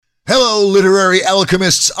Hello, literary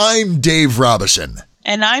alchemists. I'm Dave Robison.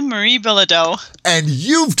 And I'm Marie Bilodeau. And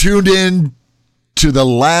you've tuned in to the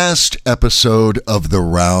last episode of the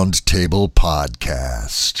Round Table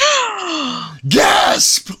Podcast.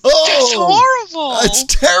 Gasp! Oh, that's horrible. It's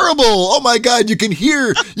terrible. Oh my God! You can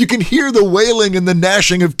hear the wailing and the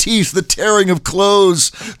gnashing of teeth, the tearing of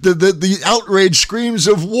clothes, the outraged screams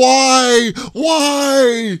of why?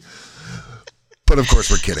 But of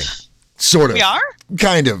course, we're kidding. Sort of. We are?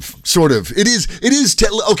 Kind of. Sort of. It is.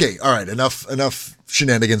 Okay. All right. Enough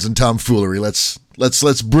shenanigans and tomfoolery. Let's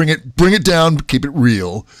bring it down. Keep it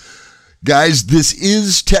real. Guys, this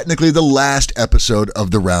is technically the last episode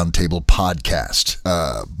of the Roundtable Podcast.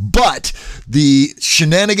 But the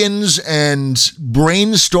shenanigans and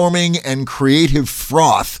brainstorming and creative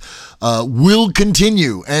froth will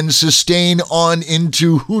continue and sustain on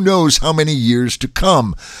into who knows how many years to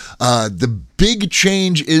come. The big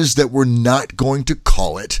change is that we're not going to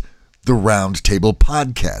call it the Roundtable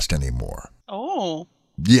Podcast anymore. Oh.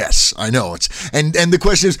 Yes, I know. And the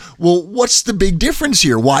question is, well, what's the big difference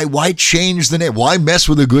here? Why change the name? Why mess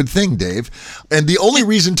with a good thing, Dave? And the only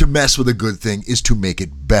reason to mess with a good thing is to make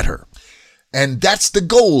it better. And that's the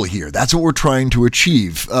goal here. That's what we're trying to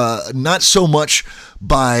achieve. Not so much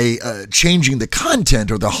by changing the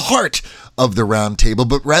content or the heart of the round table,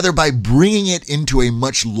 but rather by bringing it into a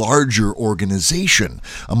much larger organization,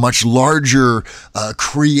 a much larger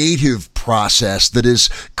creative process that is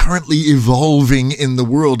currently evolving in the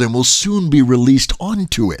world and will soon be released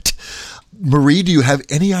onto it. Marie, do you have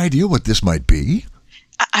any idea what this might be?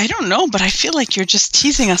 I don't know, but I feel like you're just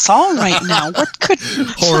teasing us all right now. What could...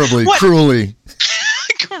 Horribly, cruelly.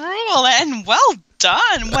 Cruel and well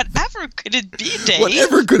done. Whatever could it be, Dave?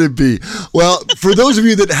 Whatever could it be? Well, for those of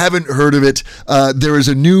you that haven't heard of it, there is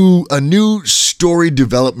a new story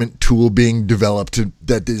development tool being developed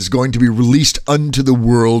that is going to be released unto the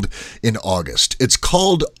world in August. It's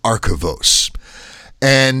called Archivos.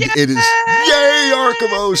 And it is, yay,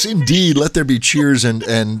 Archivos, indeed. Let there be cheers and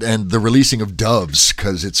the releasing of doves,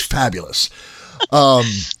 because it's fabulous.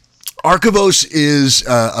 Archivos is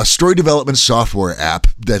a story development software app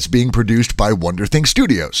that's being produced by WonderThink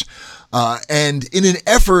Studios. And in an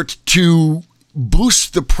effort to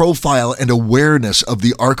boost the profile and awareness of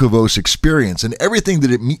the Archivos experience and everything that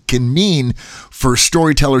it can mean for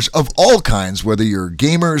storytellers of all kinds, whether you're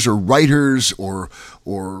gamers or writers or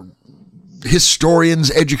historians,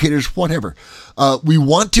 educators, whatever. We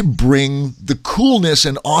want to bring the coolness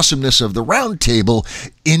and awesomeness of the round table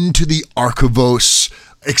into the Archivos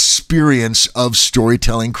experience of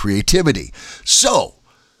storytelling creativity. So,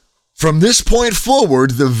 from this point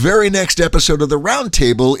forward, the very next episode of the round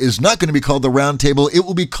table is not going to be called the round table. It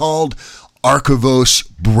will be called Archivos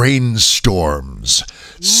Brainstorms.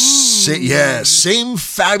 Same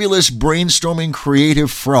fabulous brainstorming creative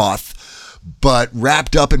froth, but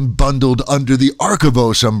wrapped up and bundled under the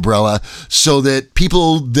Archivos umbrella so that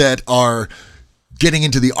people that are getting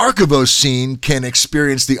into the Archivos scene can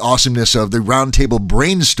experience the awesomeness of the Roundtable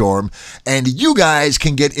Brainstorm, and you guys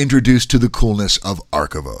can get introduced to the coolness of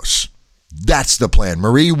Archivos. That's the plan.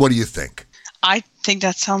 Marie, what do you think? I think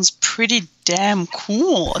that sounds pretty damn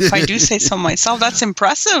cool. If I do say so myself, that's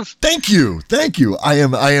impressive. Thank you. I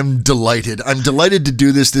am delighted. I'm delighted to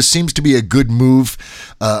do this. This seems to be a good move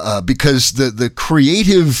because the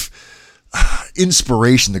creative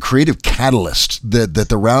inspiration, the creative catalyst that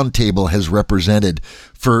the round table has represented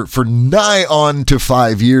for nigh on to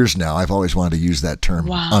 5 years now. I've always wanted to use that term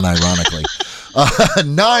unironically.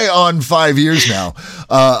 Nigh on 5 years now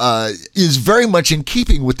is very much in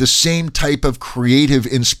keeping with the same type of creative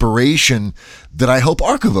inspiration that I hope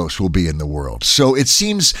Archivos will be in the world. So it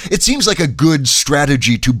seems like a good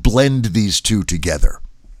strategy to blend these two together.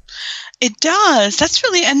 It does. That's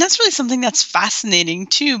really something that's fascinating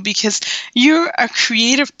too, because you're a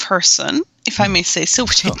creative person, if I may say so,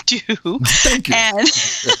 which I do. Thank you.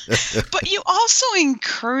 But you also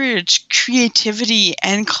encourage creativity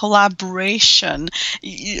and collaboration.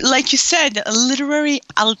 Like you said, a literary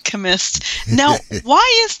alchemist. Now,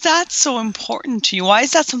 why is that so important to you? Why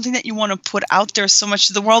is that something that you want to put out there so much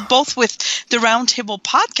to the world, both with the Roundtable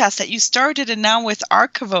Podcast that you started and now with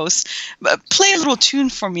Archivos? Play a little tune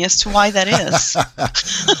for me as to why that is.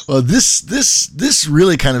 Well, this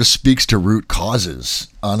really kind of speaks to root causes.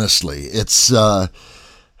 Honestly, it's the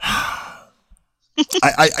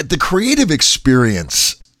creative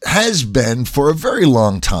experience has been for a very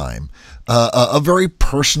long time a very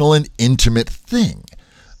personal and intimate thing.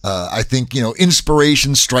 I think,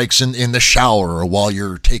 inspiration strikes in the shower or while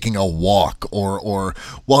you're taking a walk or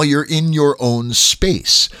while you're in your own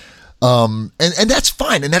space. And that's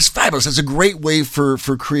fine. And that's fabulous. That's a great way for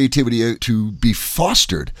creativity to be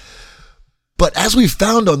fostered. But as we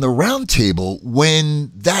found on the roundtable,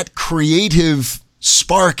 when that creative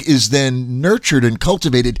spark is then nurtured and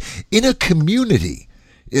cultivated in a community,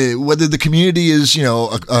 whether the community is,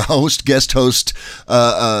 a host, guest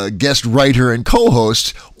writer and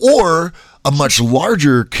co-host, or a much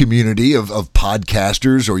larger community of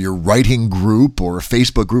podcasters, or your writing group or a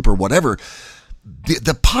Facebook group or whatever,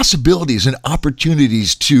 the possibilities and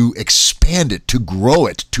opportunities to expand it, to grow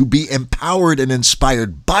it, to be empowered and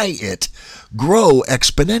inspired by it grow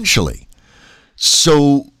exponentially.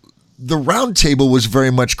 So the roundtable was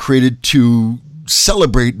very much created to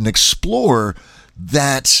celebrate and explore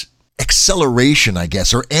that acceleration, I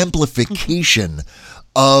guess, or amplification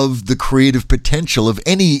of the creative potential of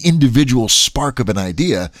any individual spark of an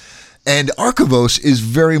idea. And Archivos is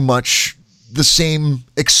very much the same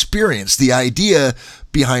experience. The idea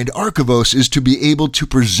behind Archivos is to be able to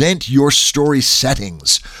present your story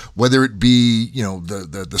settings, whether it be,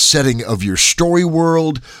 the setting of your story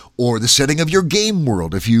world or the setting of your game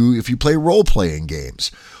world if you play role-playing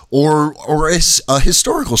games, or a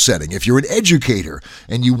historical setting if you're an educator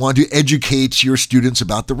and you want to educate your students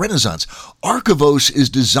about the Renaissance. Archivos is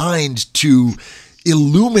designed to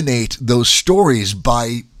illuminate those stories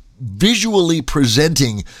by visually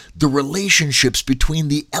presenting the relationships between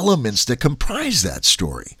the elements that comprise that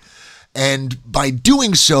story. And by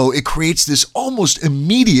doing so, it creates this almost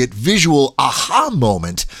immediate visual aha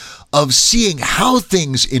moment of seeing how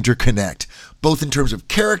things interconnect, both in terms of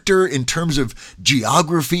character, in terms of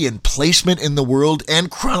geography and placement in the world,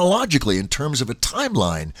 and chronologically in terms of a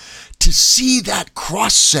timeline, to see that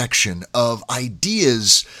cross-section of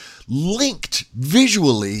ideas linked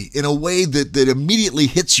visually in a way that immediately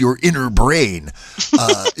hits your inner brain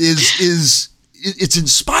it's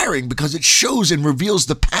inspiring, because it shows and reveals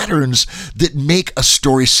the patterns that make a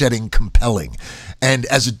story setting compelling. And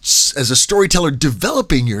as a storyteller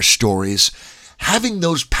developing your stories, having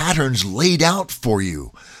those patterns laid out for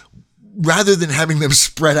you, rather than having them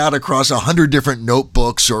spread out across 100 different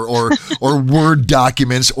notebooks or Word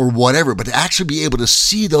documents or whatever, but to actually be able to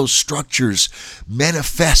see those structures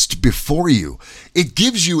manifest before you, it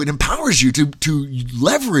empowers you to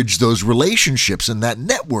leverage those relationships and that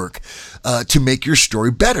network to make your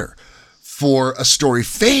story better. For a story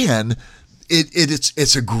fan,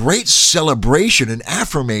 it's a great celebration and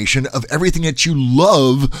affirmation of everything that you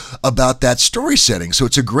love about that story setting. So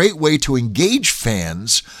it's a great way to engage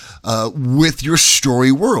fans with your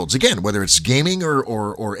story worlds. Again, whether it's gaming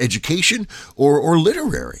or education or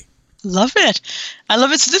literary. Love it. I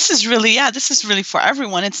love it. So this is really for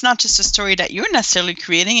everyone. It's not just a story that you're necessarily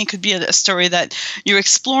creating. It could be a story that you're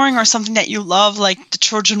exploring or something that you love, like the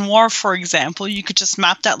Trojan War, for example. You could just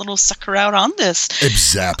map that little sucker out on this.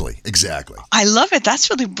 Exactly. I love it. That's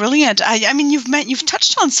really brilliant. I mean, you've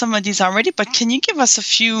touched on some of these already, but can you give us a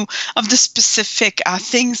few of the specific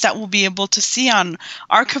things that we'll be able to see on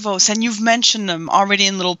Archivos? And you've mentioned them already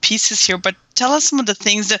in little pieces here, but tell us some of the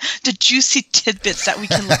things, the juicy tidbits that we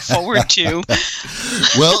can look forward to.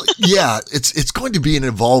 Well, yeah, it's going to be an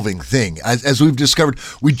evolving thing. As we've discovered,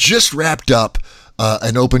 we just wrapped up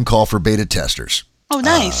an open call for beta testers. Oh,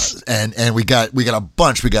 nice. And we got a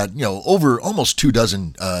bunch. We got, over almost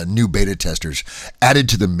 24 new beta testers added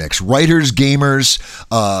to the mix. Writers, gamers,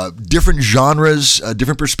 different genres,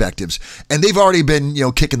 different perspectives. And they've already been,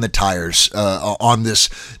 kicking the tires on this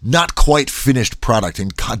not quite finished product.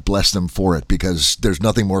 And God bless them for it, because there's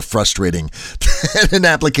nothing more frustrating than an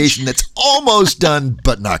application that's almost done,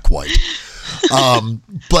 but not quite.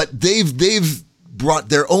 But they've brought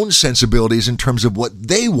their own sensibilities in terms of what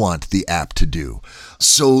they want the app to do.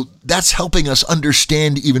 So that's helping us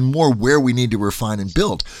understand even more where we need to refine and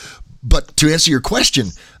build. But to answer your question,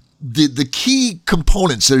 the key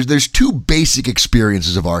components, there's two basic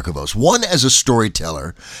experiences of Archivos. One as a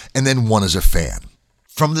storyteller, and then one as a fan.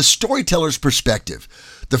 From the storyteller's perspective,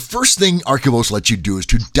 the first thing Archivos lets you do is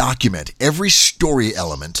to document every story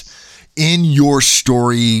element in your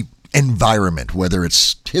story environment, whether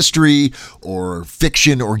it's history or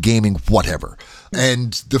fiction or gaming, whatever.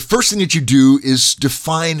 And the first thing that you do is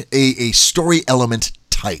define a story element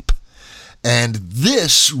type. And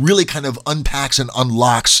this really kind of unpacks and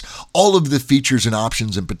unlocks all of the features and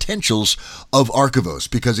options and potentials of Archivos,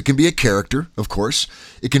 because it can be a character, of course.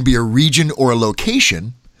 It can be a region or a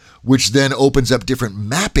location, which then opens up different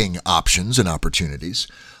mapping options and opportunities.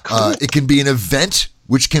 Cool. It can be an event,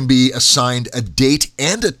 which can be assigned a date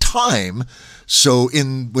and a time. So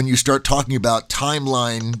when you start talking about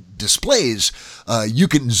timeline displays, you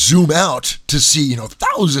can zoom out to see,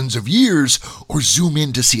 thousands of years, or zoom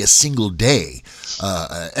in to see a single day.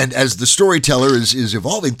 And as the storyteller is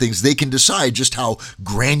evolving things, they can decide just how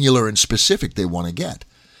granular and specific they want to get.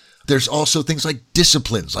 There's also things like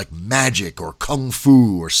disciplines, like magic or kung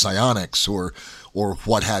fu or psionics or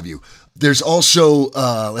what have you. There's also,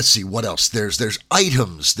 let's see, what else? There's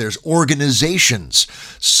items, there's organizations.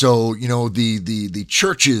 So, the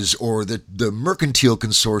churches or the mercantile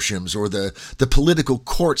consortiums or the political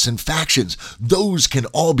courts and factions, those can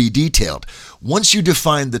all be detailed. Once you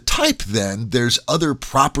define the type, then there's other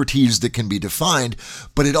properties that can be defined,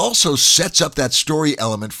 but it also sets up that story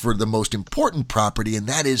element for the most important property, and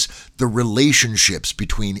that is the relationships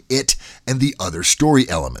between it and the other story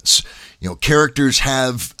elements. Characters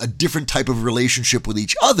have a different type of relationship with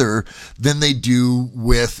each other than they do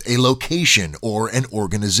with a location or an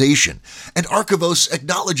organization. And Archivos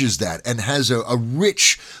acknowledges that and has a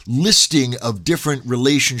rich listing of different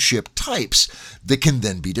relationship types that can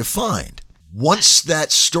then be defined. Once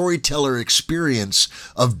that storyteller experience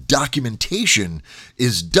of documentation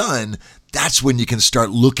is done, that's when you can start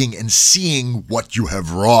looking and seeing what you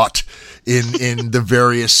have wrought in the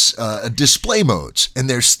various display modes. And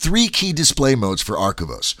there's 3 key display modes for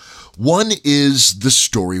Archivos. One is the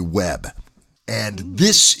story web. And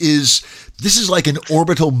this is like an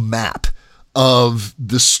orbital map of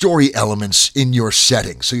the story elements in your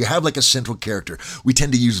setting. So you have like a central character. We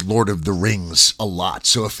tend to use Lord of the Rings a lot.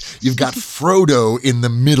 So if you've got Frodo in the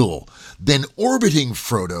middle, then orbiting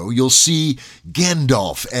Frodo, you'll see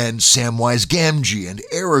Gandalf and Samwise Gamgee and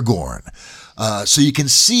Aragorn. So you can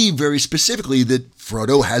see very specifically that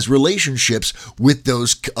Frodo has relationships with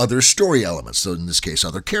those other story elements. So in this case,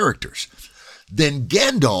 other characters. Then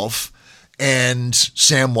Gandalf and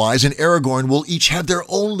Samwise and Aragorn will each have their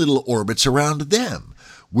own little orbits around them,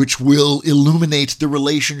 which will illuminate the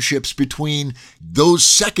relationships between those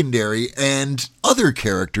secondary and other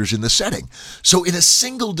characters in the setting. So in a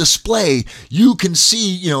single display, you can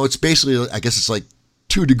see, it's basically, I guess it's like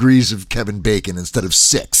 2 degrees of Kevin Bacon instead of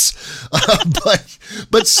 6.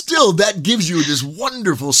 But still, that gives you this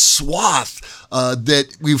wonderful swath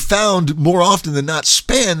that we've found more often than not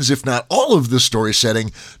spans, if not all of the story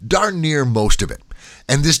setting, darn near most of it.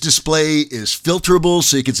 And this display is filterable,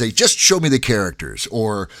 so you can say, just show me the characters,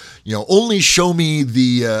 or only show me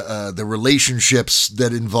the relationships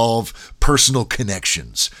that involve personal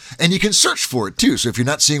connections. And you can search for it too. So if you're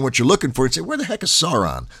not seeing what you're looking for, and say, where the heck is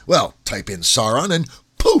Sauron? Well, type in Sauron and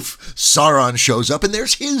poof, Sauron shows up, and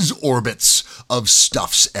there's his orbits of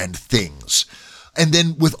stuffs and things. And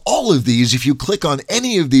then with all of these, if you click on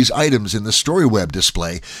any of these items in the story web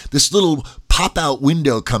display, this little pop-out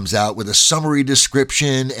window comes out with a summary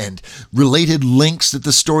description and related links that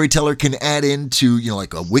the storyteller can add into,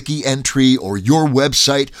 like a wiki entry or your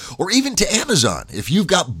website, or even to Amazon. If you've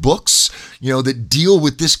got books, that deal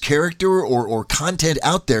with this character or content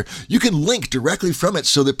out there, you can link directly from it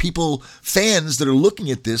so that fans that are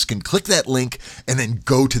looking at this can click that link and then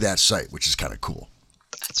go to that site, which is kind of cool.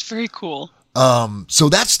 That's very cool. So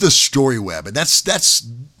that's the story web, and that's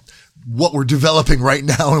what we're developing right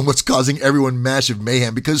now and what's causing everyone massive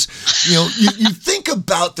mayhem, because, you think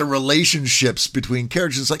about the relationships between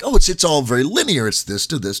characters. It's like, it's all very linear. It's this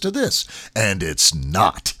to this to this. And it's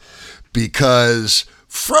not, because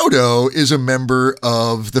Frodo is a member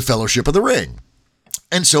of the Fellowship of the Ring.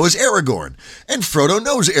 And so is Aragorn. And Frodo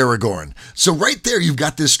knows Aragorn. So right there, you've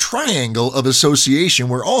got this triangle of association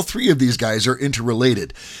where all 3 of these guys are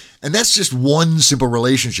interrelated. And that's just one simple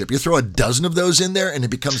relationship. You throw a dozen of those in there and it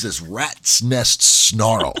becomes this rat's nest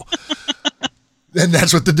snarl. And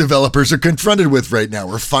that's what the developers are confronted with right now.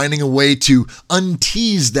 We're finding a way to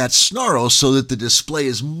untease that snarl so that the display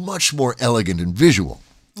is much more elegant and visual.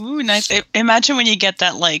 Ooh, nice. Imagine when you get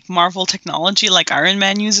that like Marvel technology like Iron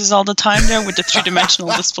Man uses all the time there with the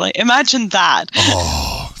 3-dimensional display. Imagine that.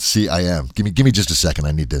 Oh, see, I am. Give me just a second.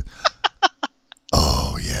 I need to.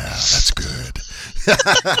 Oh, yeah, that's good.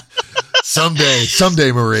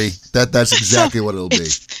 Someday, Marie. That's exactly what it'll be.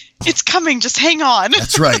 It's coming. Just hang on.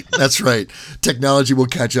 That's right. Technology will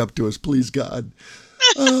catch up to us, please God.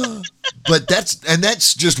 But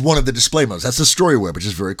that's just one of the display modes. That's the story web, which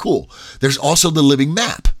is very cool. There's also the living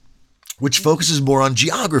map, which focuses more on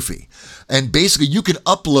geography. And basically, you can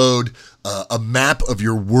upload a map of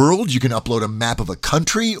your world. You can upload a map of a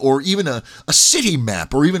country, or even a city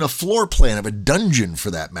map, or even a floor plan of a dungeon,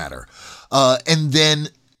 for that matter. And then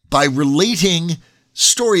by relating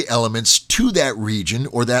story elements to that region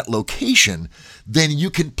or that location, then you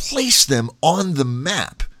can place them on the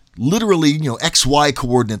map. Literally, XY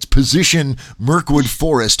coordinates, position Mirkwood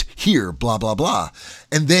Forest here, blah, blah, blah.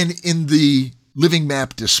 And then in the living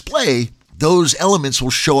map display, those elements will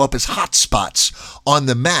show up as hotspots on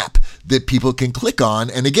the map that people can click on.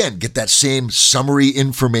 And again, get that same summary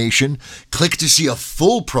information. Click to see a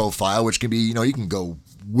full profile, which can be, you can go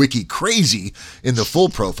wiki crazy in the full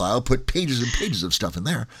profile, put pages and pages of stuff in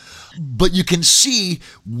there. But you can see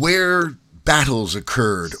where battles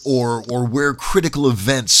occurred or where critical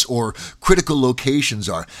events or critical locations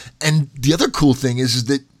are. And the other cool thing is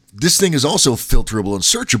that this thing is also filterable and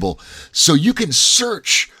searchable. So you can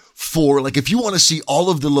search for, like, if you want to see all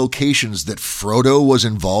of the locations that Frodo was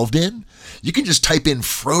involved in, you can just type in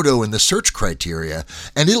Frodo in the search criteria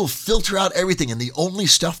and it'll filter out everything. And the only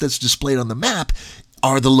stuff that's displayed on the map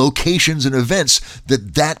are the locations and events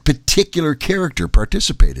that that particular character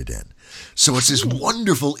participated in. So it's this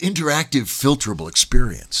wonderful interactive filterable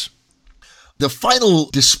experience. The final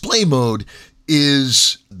display mode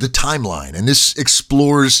is the timeline, and this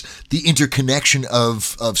explores the interconnection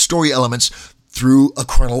of story elements through a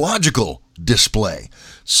chronological display.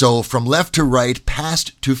 So from left to right,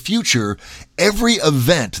 past to future, every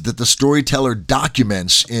event that the storyteller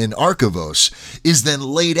documents in Archivos is then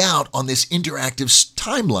laid out on this interactive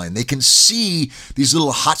timeline. They can see these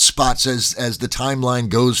little hotspots as the timeline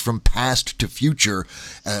goes from past to future.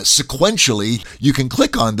 Sequentially, you can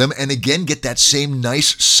click on them and again get that same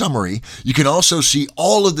nice summary. You can also see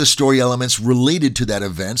all of the story elements related to that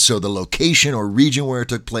event. So the location or region where it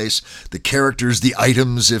took place, the characters, the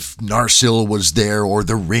items, if Narsil was there or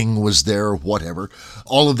the ring was there or whatever.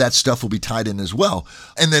 All of that stuff will be tied in as well.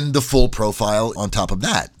 And then the full profile on top of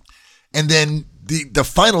that. And then the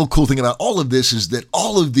final cool thing about all of this is that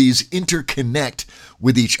all of these interconnect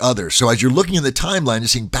with each other. So as you're looking in the timeline, you're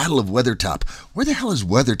seeing Battle of Weathertop. Where the hell is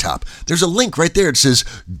Weathertop? There's a link right there. It says,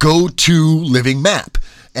 go to living map.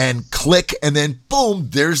 And click, and then boom,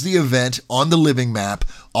 there's the event on the living map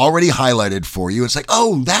already highlighted for you. It's like,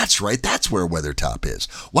 oh, that's right. That's where Weathertop is.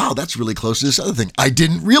 Wow, that's really close to this other thing. I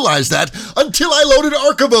didn't realize that until I loaded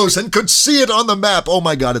Archivos and could see it on the map. Oh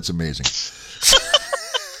my God, it's amazing.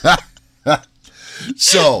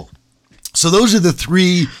 So those are the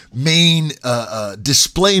three main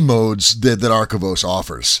display modes that Archivos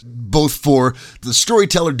offers, both for the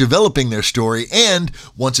storyteller developing their story and,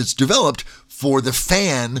 once it's developed, for the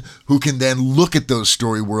fan who can then look at those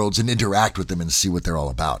story worlds and interact with them and see what they're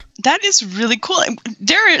all about. That is really cool.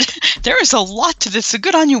 There is a lot to this. So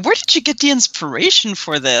good on you. Where did you get the inspiration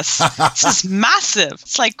for this? This is massive.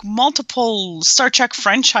 It's like multiple Star Trek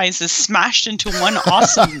franchises smashed into one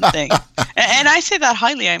awesome thing. And I say that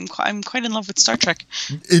highly. I'm quite in love with Star Trek.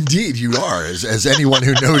 Indeed, you are. As anyone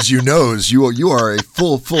who knows you knows, you are a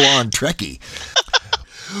full-on Trekkie.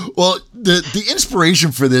 Well, the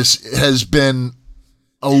inspiration for this has been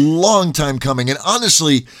a long time coming. And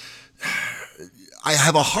honestly, I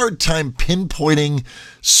have a hard time pinpointing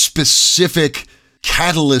specific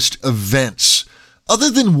catalyst events other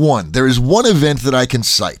than one. There is one event that I can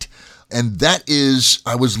cite, and that is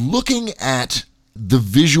I was looking at the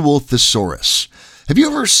Visual Thesaurus. Have you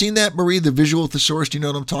ever seen that, Marie, the Visual Thesaurus? Do you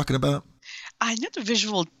know what I'm talking about? I know the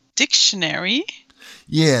Visual Dictionary.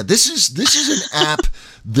 Yeah, this is an app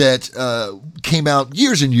that came out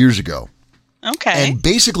years and years ago. Okay. And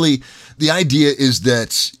basically, the idea is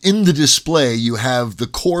that in the display, you have the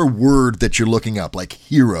core word that you're looking up, like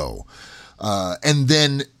hero. And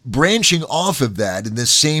then branching off of that in the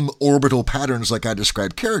same orbital patterns like I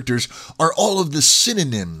described characters are all of the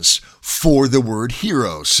synonyms for the word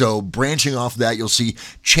hero. So branching off that, you'll see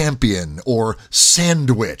champion or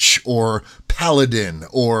sandwich or paladin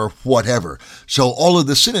or whatever. So all of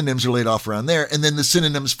the synonyms are laid off around there. And then the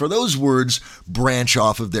synonyms for those words branch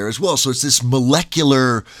off of there as well. So it's this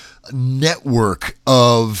molecular network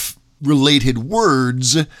of related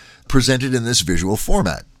words presented in this visual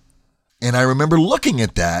format. And I remember looking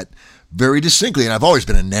at that very distinctly, and I've always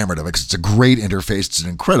been enamored of it because it's a great interface. It's an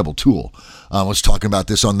incredible tool. I was talking about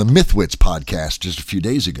this on the Mythwits podcast just a few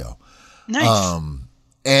days ago. Nice.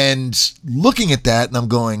 And looking at that, and I'm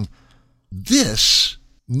going, this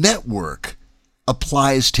network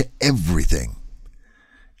applies to everything.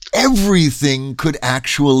 Everything could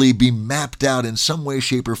actually be mapped out in some way,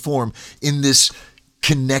 shape, or form in this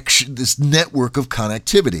connection, this network of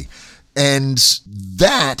connectivity. And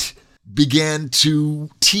that began to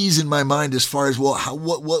tease in my mind as far as, well,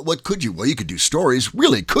 what could you? Well, you could do stories.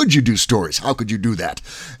 Really, could you do stories? How could you do that?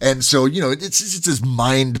 And so, it's this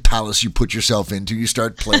mind palace you put yourself into. You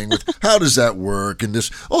start playing with, how does that work? And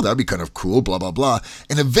this, oh, that'd be kind of cool, blah, blah, blah.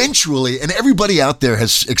 And eventually, and everybody out there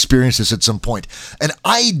has experienced this at some point, an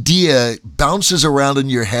idea bounces around in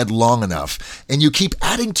your head long enough, and you keep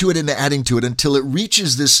adding to it until it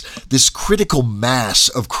reaches this critical mass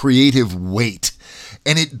of creative weight.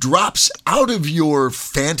 And it drops out of your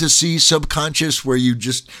fantasy subconscious where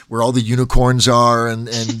all the unicorns are and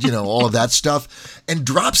all of that stuff, and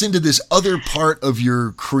drops into this other part of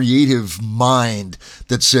your creative mind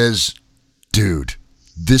that says, dude,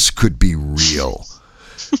 this could be real.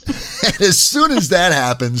 And as soon as that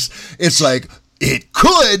happens, it's like, it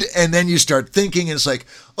could. And then you start thinking, and it's like,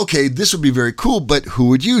 okay, this would be very cool, but who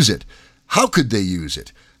would use it? How could they use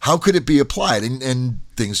it? How could it be applied? And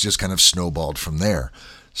things just kind of snowballed from there.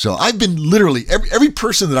 So I've been literally, every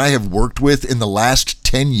person that I have worked with in the last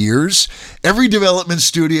 10 years, every development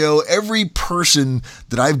studio, every person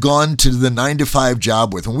that I've gone to the 9-to-5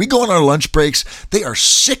 job with, when we go on our lunch breaks, they are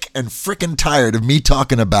sick and frickin' tired of me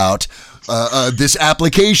talking about this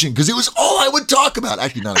application, because it was all I would talk about.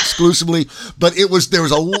 Actually, not exclusively, but there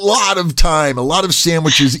was a lot of time, a lot of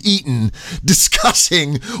sandwiches eaten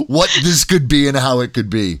discussing what this could be and how it could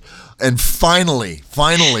be. And finally,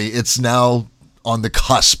 it's now on the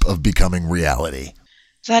cusp of becoming reality.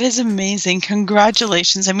 That is amazing.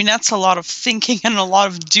 Congratulations. I mean, that's a lot of thinking and a lot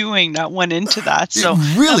of doing that went into that. So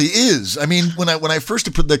it really is. I mean, when I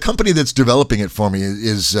first put the company that's developing it for me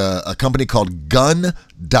is a company called Gun.io.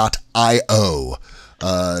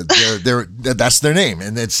 That's their name,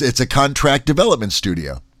 and it's a contract development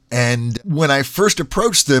studio. And when I first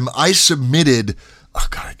approached them, I submitted,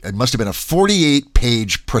 it must have been a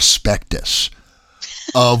 48-page prospectus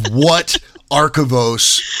of what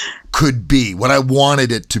Archivos could be, what I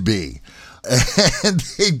wanted it to be. And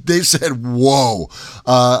they said, whoa,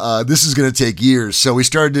 this is going to take years. So we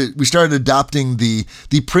started adopting the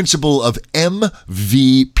principle of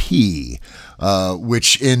MVP,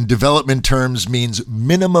 which in development terms means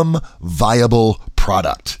minimum viable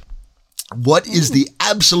product. What is the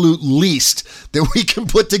absolute least that we can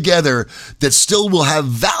put together that still will have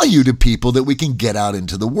value to people that we can get out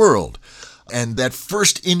into the world? And that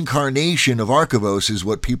first incarnation of Archivos is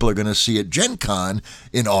what people are going to see at Gen Con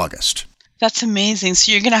in August. That's amazing.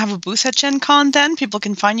 So you're going to have a booth at Gen Con then? People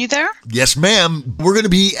can find you there? Yes, ma'am. We're going to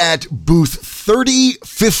be at booth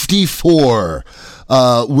 3054,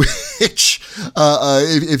 which,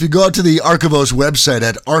 if you go out to the Archivos website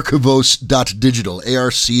at archivos.digital,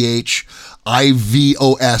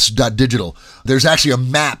 ARCHIVOS.digital, there's actually a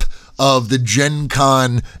map of the Gen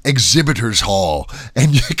Con Exhibitors Hall,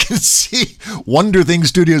 and you can see Wonder Thing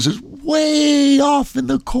Studios is way off in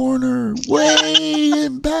the corner, way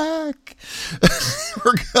in back.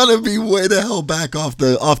 We're gonna be way the hell back off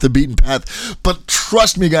the beaten path. But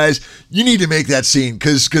trust me, guys, you need to make that scene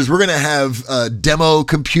because we're gonna have demo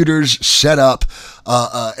computers set up.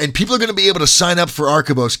 And people are going to be able to sign up for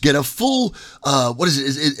Archivos, get a full,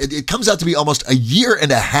 it comes out to be almost a year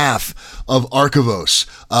and a half of Archivos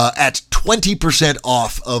at 20%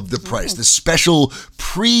 off of the price. The special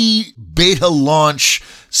pre-beta launch,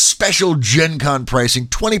 special Gen Con pricing,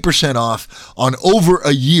 20% off on over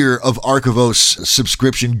a year of Archivos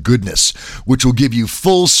subscription goodness, which will give you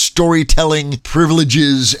full storytelling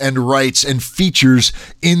privileges and rights and features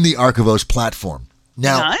in the Archivos platform.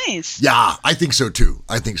 Now, nice. Yeah, I think so too.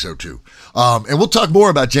 And we'll talk more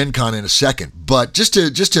about Gen Con in a second. But just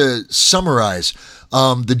to summarize,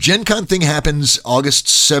 the Gen Con thing happens August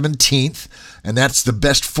 17th, and that's the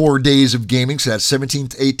best 4 days of gaming. So that's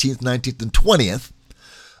 17th, 18th, 19th, and 20th.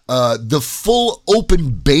 The full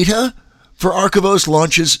open beta for Archivos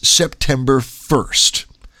launches September 1st.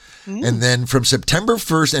 And then from September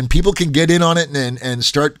 1st, and people can get in on it and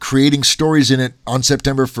start creating stories in it on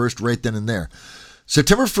September 1st right then and there.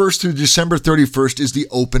 September 1st through December 31st is the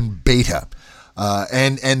open beta.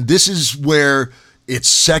 And this is where it's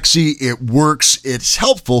sexy, it works, it's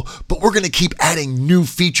helpful, but we're going to keep adding new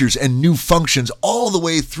features and new functions all the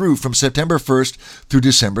way through from September 1st through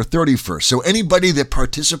December 31st. So anybody that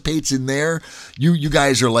participates in there, you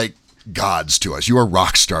guys are like gods to us. You are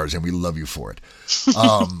rock stars, and we love you for it.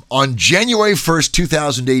 On January 1st,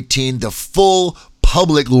 2018, the full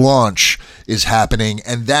public launch is happening,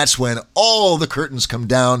 and that's when all the curtains come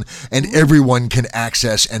down and everyone can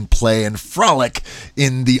access and play and frolic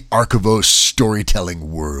in the Archivos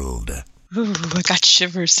storytelling world. Ooh, I got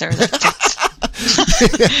shivers there.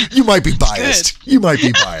 You might be biased.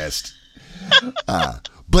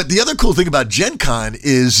 But the other cool thing about Gen Con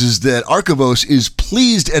is that Archivos is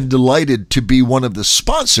pleased and delighted to be one of the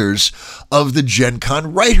sponsors of the Gen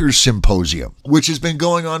Con Writers Symposium, which has been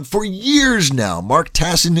going on for years now. Mark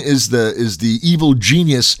Tassin is the evil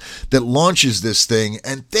genius that launches this thing,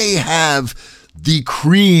 and they have the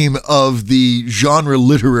cream of the genre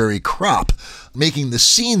literary crop making the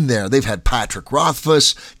scene there. They've had Patrick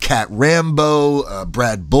Rothfuss, Kat Rambo,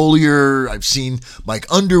 Brad Bollier. I've seen Mike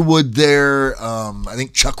Underwood there. I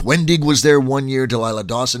think Chuck Wendig was there one year, Delilah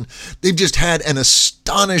Dawson. They've just had an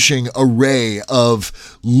astonishing array of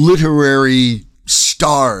literary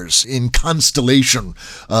stars in constellation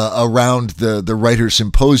around the Writers'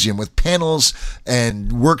 Symposium with panels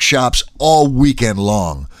and workshops all weekend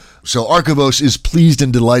long. So Archivos is pleased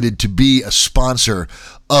and delighted to be a sponsor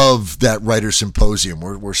of that Writer Symposium.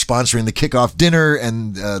 We're sponsoring the kickoff dinner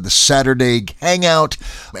and the Saturday hangout.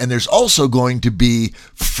 And there's also going to be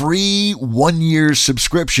free 1-year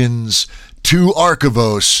subscriptions to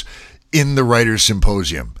Archivos in the Writer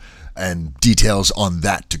Symposium. And details on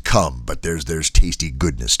that to come, but there's tasty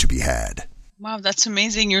goodness to be had. Wow, that's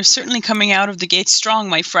amazing. You're certainly coming out of the gate strong,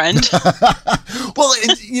 my friend. Well,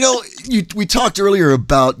 we talked earlier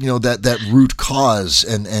about, that root cause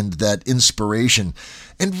and that inspiration.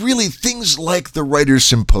 And really things like the Writers'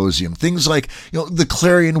 Symposium, things like, the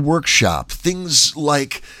Clarion Workshop, things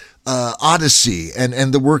like Odyssey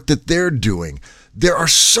and the work that they're doing. There are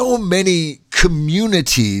so many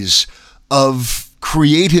communities of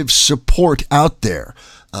creative support out there.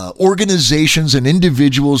 Organizations and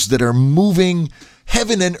individuals that are moving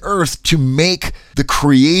heaven and earth to make the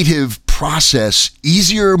creative process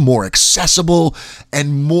easier, more accessible,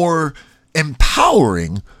 and more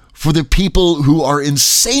empowering for the people who are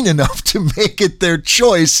insane enough to make it their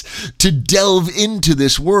choice to delve into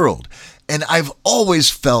this world. And I've always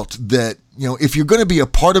felt that, if you're going to be a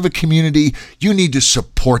part of a community, you need to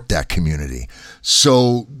support that community.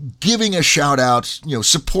 So giving a shout out,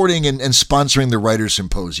 supporting and sponsoring the Writers'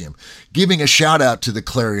 Symposium, giving a shout out to the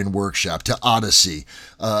Clarion Workshop, to Odyssey,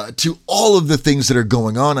 to all of the things that are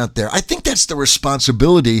going on out there. I think that's the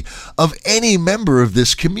responsibility of any member of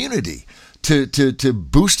this community. To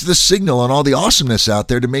boost the signal on all the awesomeness out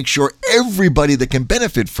there to make sure everybody that can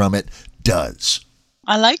benefit from it does.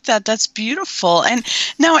 I like that. That's beautiful. And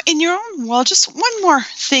now in your own world, just one more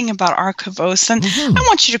thing about Archivos. And I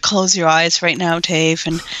want you to close your eyes right now, Dave.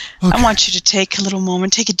 And okay. I want you to take a little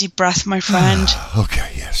moment, take a deep breath, my friend.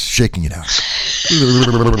 Okay, yes. Shaking it out.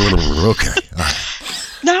 Okay. All right.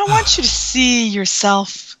 Now I want you to see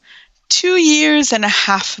yourself 2.5 years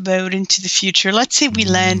about into the future. Let's say we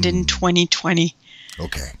land in 2020.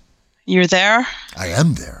 Okay. You're there? I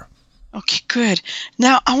am there. Okay, good.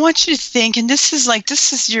 Now I want you to think, and this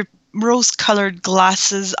is your rose-colored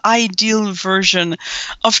glasses ideal version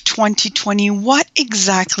of 2020. What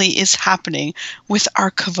exactly is happening with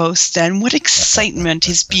Archivos then? What excitement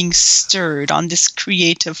is being stirred on this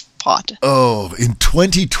creative pod? Oh, in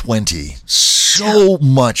 2020, so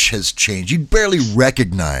much has changed. You'd barely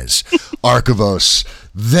recognize Archivos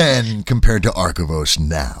then compared to Archivos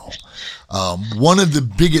now. One of the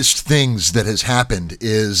biggest things that has happened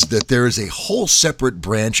is that there is a whole separate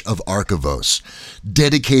branch of Archivos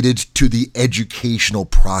dedicated to the educational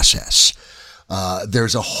process.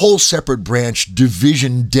 There's a whole separate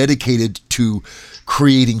division dedicated to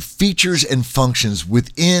creating features and functions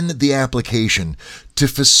within the application to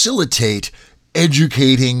facilitate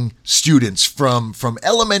educating students from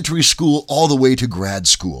elementary school all the way to grad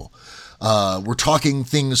school. We're talking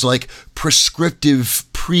things like prescriptive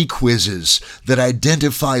pre-quizzes that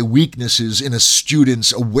identify weaknesses in a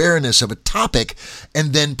student's awareness of a topic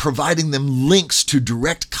and then providing them links to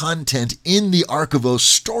direct content in the Archivos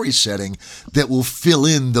story setting that will fill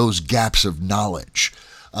in those gaps of knowledge.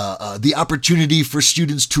 The opportunity for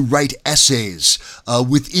students to write essays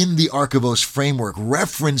within the Archivos framework,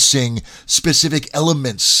 referencing specific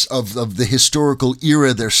elements of the historical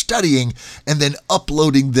era they're studying, and then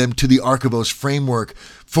uploading them to the Archivos framework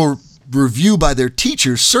for review by their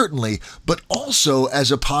teachers, certainly, but also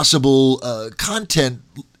as a possible content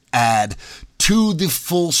add to the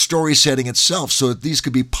full story setting itself, so that these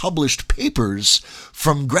could be published papers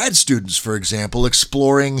from grad students, for example,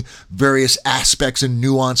 exploring various aspects and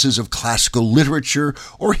nuances of classical literature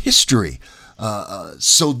or history.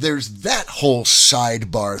 So there's that whole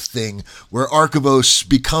sidebar thing where Archivos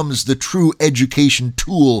becomes the true education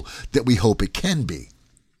tool that we hope it can be.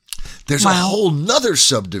 There's a whole nother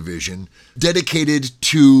subdivision dedicated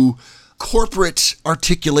to corporate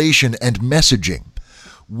articulation and messaging,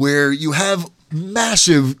 where you have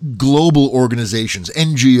massive global organizations,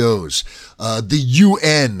 NGOs, the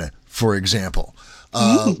UN, for example,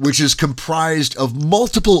 which is comprised of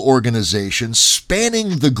multiple organizations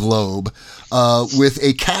spanning the globe with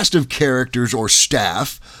a cast of characters or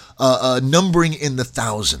staff numbering in the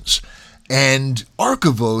thousands. And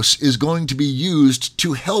Archivos is going to be used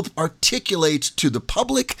to help articulate to the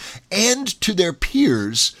public and to their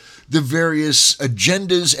peers the various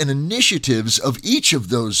agendas and initiatives of each of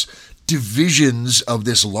those divisions of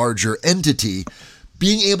this larger entity,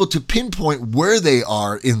 being able to pinpoint where they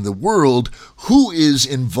are in the world, who is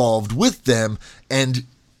involved with them, and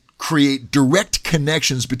create direct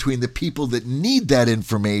connections between the people that need that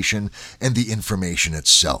information and the information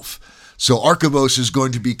itself. So Archivos is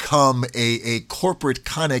going to become a corporate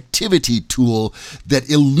connectivity tool that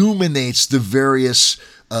illuminates the various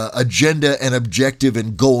agenda and objective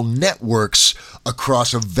and goal networks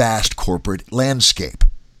across a vast corporate landscape.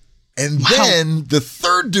 And then the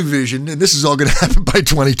third division, and this is all going to happen by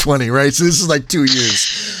 2020, right? So this is like 2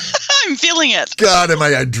 years. I'm feeling it. God, am I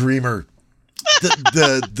a dreamer?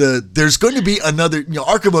 There's going to be another,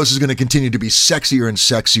 Archivos is going to continue to be sexier and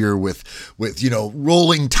sexier with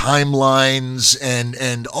rolling timelines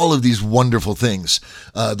and all of these wonderful things.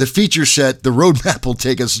 The feature set, the roadmap will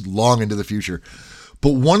take us long into the future.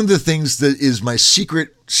 But one of the things that is my secret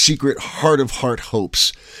heart of heart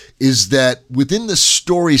hopes is that within the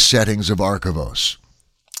story settings of Archivos,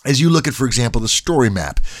 as you look at, for example, the story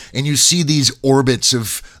map, and you see these orbits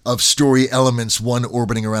of story elements, one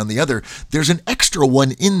orbiting around the other, there's an extra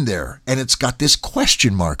one in there, and it's got this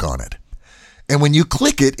question mark on it. And when you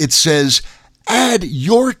click it, it says, add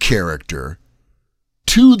your character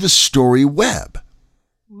to the story web.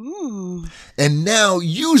 Ooh. And now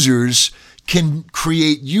users can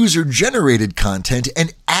create user-generated content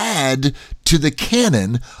and add to the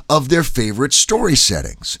canon of their favorite story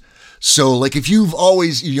settings. So, like, if you've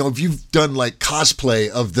always, if you've done like cosplay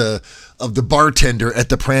of the bartender at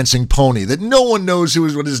the Prancing Pony, that no one knows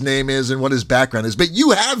what his name is and what his background is, but you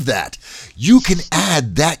have that. You can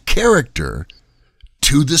add that character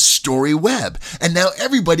to the story web, and now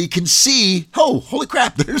everybody can see. Oh, holy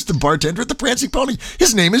crap! There's the bartender at the Prancing Pony.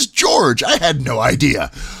 His name is George. I had no idea.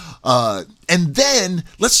 And then,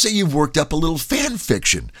 let's say you've worked up a little fan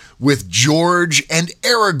fiction with George and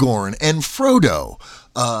Aragorn and Frodo.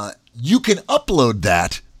 You can upload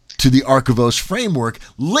that to the Archivos framework,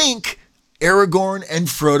 link Aragorn and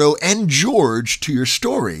Frodo and George to your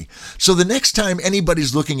story. So the next time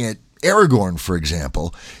anybody's looking at Aragorn, for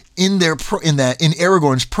example, in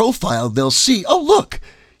Aragorn's profile, they'll see, oh, look,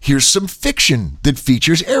 here's some fiction that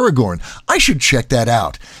features Aragorn. I should check that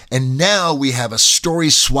out. And now we have a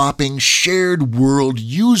story-swapping, shared world,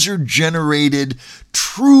 user-generated,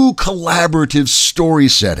 true collaborative story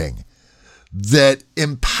setting that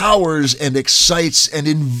empowers and excites and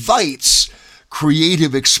invites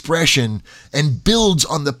creative expression and builds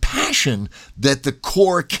on the passion that the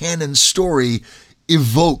core canon story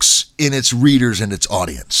evokes in its readers and its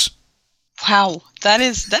audience. Wow, that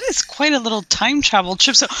is quite a little time travel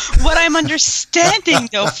trip. So what I'm understanding,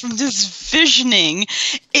 though, from this visioning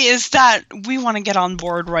is that we want to get on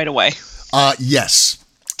board right away. Yes.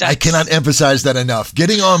 I cannot emphasize that enough.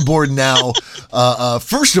 Getting on board now,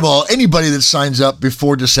 first of all, anybody that signs up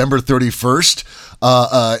before December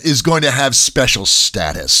 31st is going to have special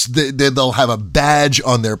status. They'll have a badge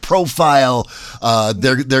on their profile.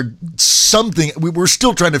 They're something. We're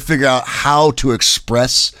still trying to figure out how to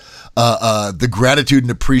express the gratitude and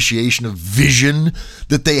appreciation of vision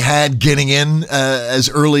that they had getting in as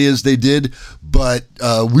early as they did. But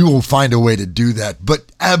we will find a way to do that.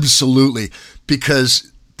 But absolutely, because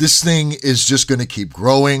this thing is just going to keep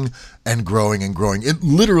growing and growing and growing. It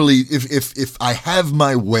literally, if I have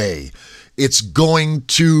my way, it's going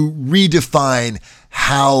to redefine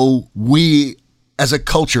how we as a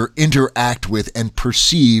culture interact with and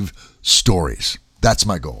perceive stories. That's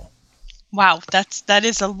my goal. Wow, that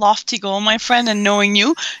is a lofty goal, my friend, and knowing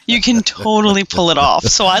you can totally pull it off.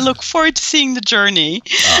 So I look forward to seeing the journey.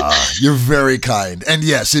 You're very kind, and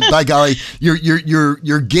yes, by golly,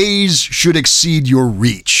 your gaze should exceed your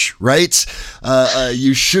reach, right?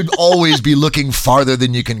 You should always be looking farther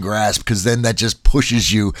than you can grasp, because then that just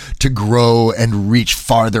pushes you to grow and reach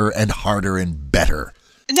farther and harder and better.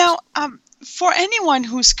 Now, for anyone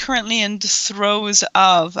who's currently in the throes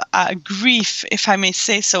of grief, if I may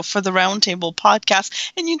say so, for the Roundtable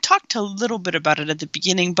podcast, and you talked a little bit about it at the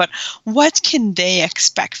beginning, but what can they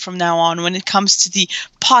expect from now on when it comes to the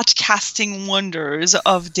podcasting wonders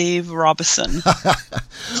of Dave Robison?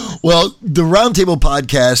 Well, the Roundtable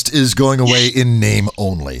podcast is going away in name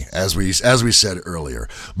only, as we said earlier.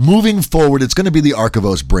 Moving forward, it's going to be the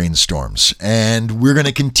Archivos Brainstorms, and we're going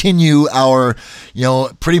to continue our,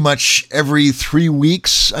 pretty much every 3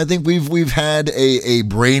 weeks, I think we've had a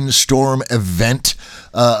brainstorm event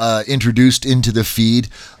introduced into the feed.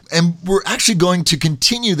 And we're actually going to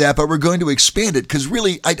continue that, but we're going to expand it because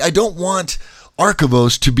really, I don't want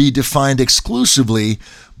Archivos to be defined exclusively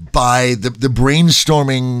by the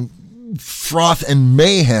brainstorming froth and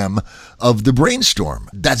mayhem of the brainstorm.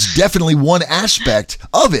 That's definitely one aspect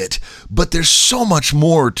of it, but there's so much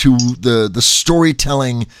more to the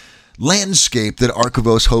storytelling landscape that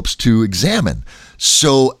Archivos hopes to examine.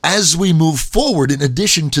 So as we move forward, in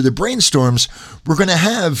addition to the brainstorms, we're going to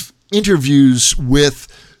have interviews with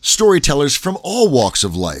storytellers from all walks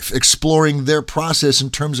of life, exploring their process in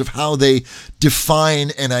terms of how they define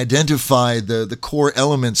and identify the core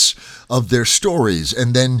elements of their stories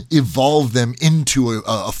and then evolve them into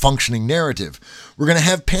a functioning narrative. We're going to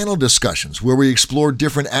have panel discussions where we explore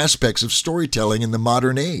different aspects of storytelling in the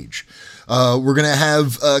modern age. We're going to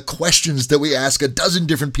have questions that we ask a dozen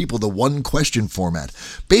different people, the one question format,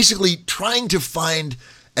 basically trying to find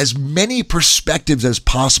as many perspectives as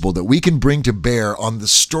possible that we can bring to bear on the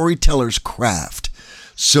storyteller's craft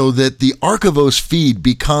so that the Archivos feed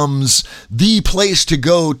becomes the place to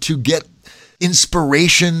go to get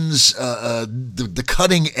inspirations, the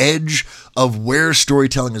cutting edge of where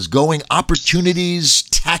storytelling is going, opportunities,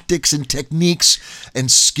 tactics and techniques and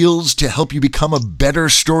skills to help you become a better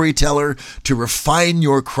storyteller, to refine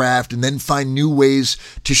your craft and then find new ways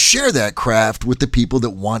to share that craft with the people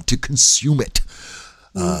that want to consume it.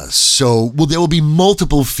 There will be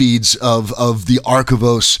multiple feeds of the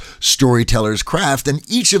Archivos storyteller's craft, and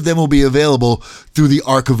each of them will be available through the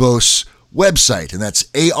Archivos website, and that's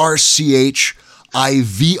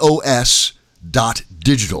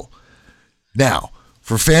archivos.digital. Now,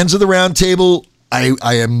 for fans of the Roundtable, I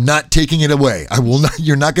am not taking it away. I will not.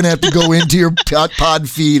 You're not going to have to go into your pod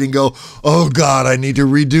feed and go, oh God, I need to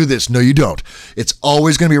redo this. No, you don't. It's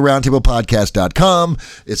always going to be roundtablepodcast.com.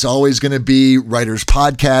 It's always going to be Writers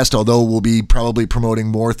Podcast, although we'll be probably promoting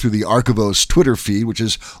more through the Archivos Twitter feed, which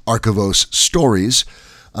is Archivos Stories.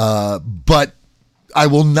 But I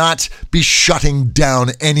will not be shutting down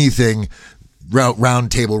anything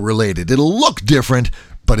Roundtable related. It'll look different,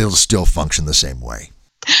 but it'll still function the same way.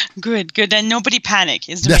 Good. And nobody panic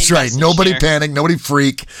is the That's main right. Nobody here. panic. Nobody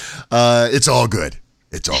freak. It's all good.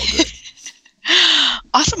 It's all good.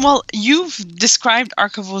 Awesome. Well, you've described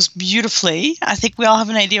Archivos beautifully. I think we all have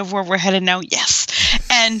an idea of where we're headed now. Yes.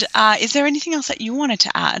 And is there anything else that you wanted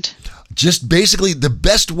to add? Just basically the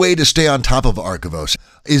best way to stay on top of Archivos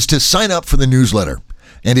is to sign up for the newsletter.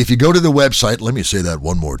 And if you go to the website, let me say that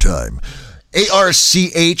one more time,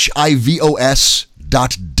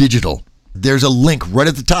 archivos.digital. There's a link right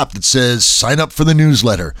at the top that says sign up for the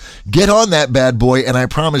newsletter. Get on that bad boy, and I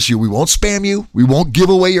promise you, we won't spam you. We won't give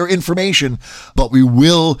away your information, but we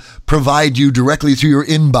will provide you directly through your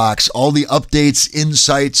inbox all the updates,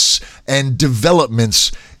 insights, and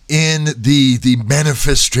developments in the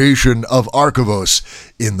manifestation of Archivos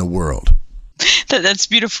in the world. That's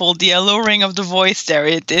beautiful. The alluring of the voice there.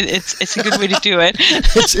 It's a good way to do it.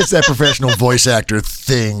 It's that professional voice actor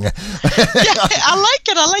thing. Yeah, I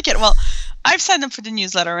like it. Well, I've signed up for the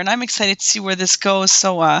newsletter, and I'm excited to see where this goes.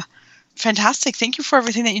 So, fantastic. Thank you for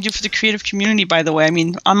everything that you do for the creative community, by the way. I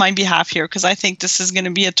mean, on my behalf here, because I think this is going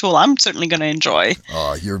to be a tool I'm certainly going to enjoy.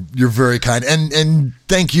 Oh, you're very kind. And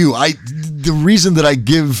thank you. The reason that I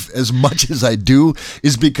give as much as I do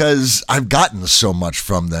is because I've gotten so much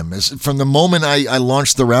from them. From the moment I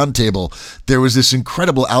launched the Roundtable, there was this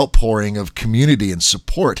incredible outpouring of community and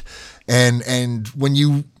support. And when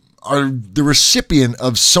you are the recipient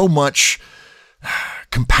of so much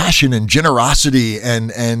compassion and generosity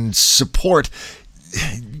and support,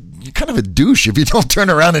 you're kind of a douche if you don't turn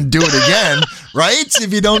around and do it again, right?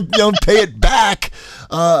 If you don't pay it back.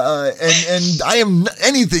 And I am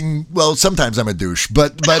anything. Well, sometimes I'm a douche,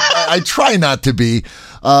 but I try not to be.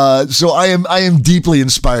 So I am deeply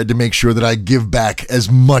inspired to make sure that I give back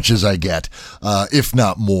as much as I get, if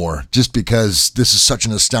not more, just because this is such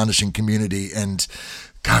an astonishing community, and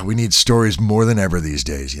God, we need stories more than ever these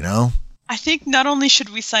days, you know? I think not only should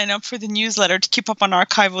we sign up for the newsletter to keep up on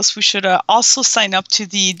Archivos, we should also sign up to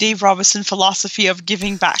the Dave Robinson philosophy of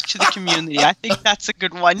giving back to the community. I think that's a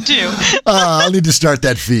good one, too. I'll need to start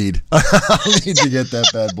that feed. I'll need to get that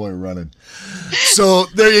bad boy running. So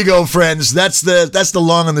there you go, friends. That's the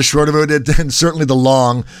long and the short of it, and certainly the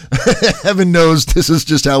long. Heaven knows this is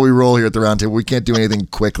just how we roll here at the Roundtable. We can't do anything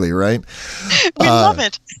quickly, right? We love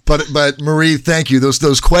it. But Marie, thank you.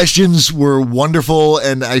 Those questions were wonderful,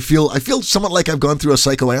 and I feel somewhat like I've gone through a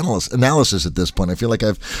psychoanalysis at this point. I feel like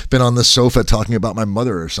I've been on the sofa talking about my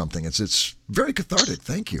mother or something. It's very cathartic.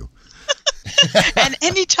 Thank you. And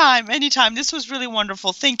anytime. This was really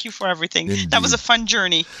wonderful. Thank you for everything. Indeed. That was a fun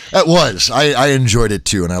journey. That was. I enjoyed it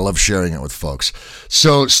too, and I love sharing it with folks.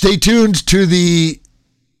 So stay tuned to the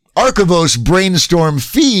Archivos Brainstorm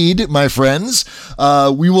feed, my friends.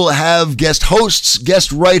 We will have guest hosts,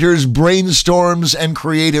 guest writers, brainstorms, and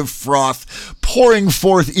creative froth pouring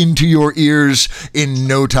forth into your ears in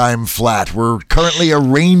no time flat. We're currently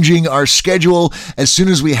arranging our schedule. As soon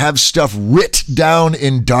as we have stuff writ down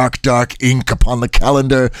in dark ink upon the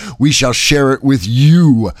calendar, we shall share it with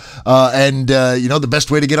you. And the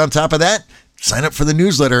best way to get on top of that, sign up for the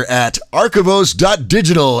newsletter at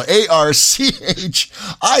archivos.digital,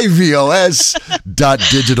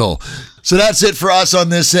 ARCHIVOS.digital. So that's it for us on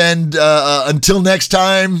this end. Until next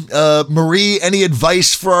time, Marie, any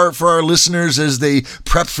advice for our listeners as they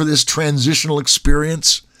prep for this transitional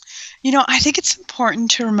experience? I think it's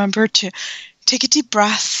important to remember to take a deep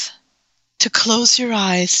breath, to close your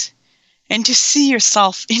eyes, and to see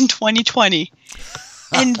yourself in 2020.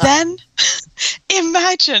 And then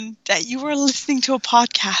imagine that you are listening to a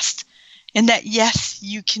podcast and that, yes,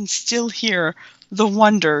 you can still hear the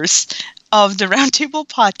wonders of the Roundtable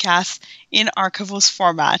podcast in Archivos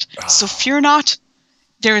format. So fear not,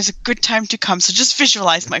 there is a good time to come. So just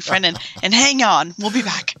visualize, my friend, and hang on. We'll be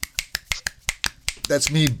back.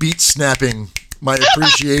 That's me beat snapping my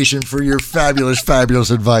appreciation for your fabulous, fabulous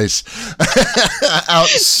advice.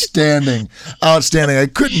 Outstanding. Outstanding. I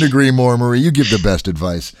couldn't agree more, Marie. You give the best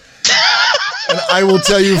advice. And I will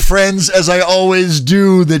tell you, friends, as I always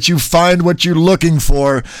do, that you find what you're looking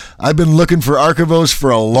for. I've been looking for Archivos for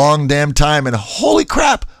a long damn time, and holy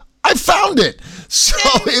crap, I found it. So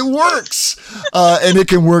it works. And it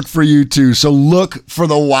can work for you too. So look for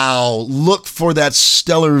the wow. Look for that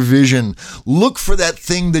stellar vision. Look for that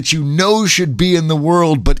thing that you know should be in the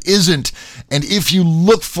world but isn't. And if you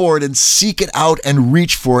look for it and seek it out and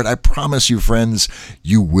reach for it, I promise you, friends,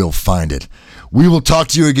 you will find it. We will talk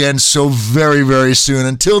to you again so very, very soon.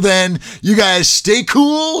 Until then, you guys stay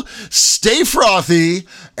cool, stay frothy,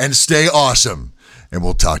 and stay awesome. And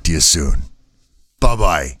we'll talk to you soon.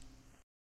 Bye-bye.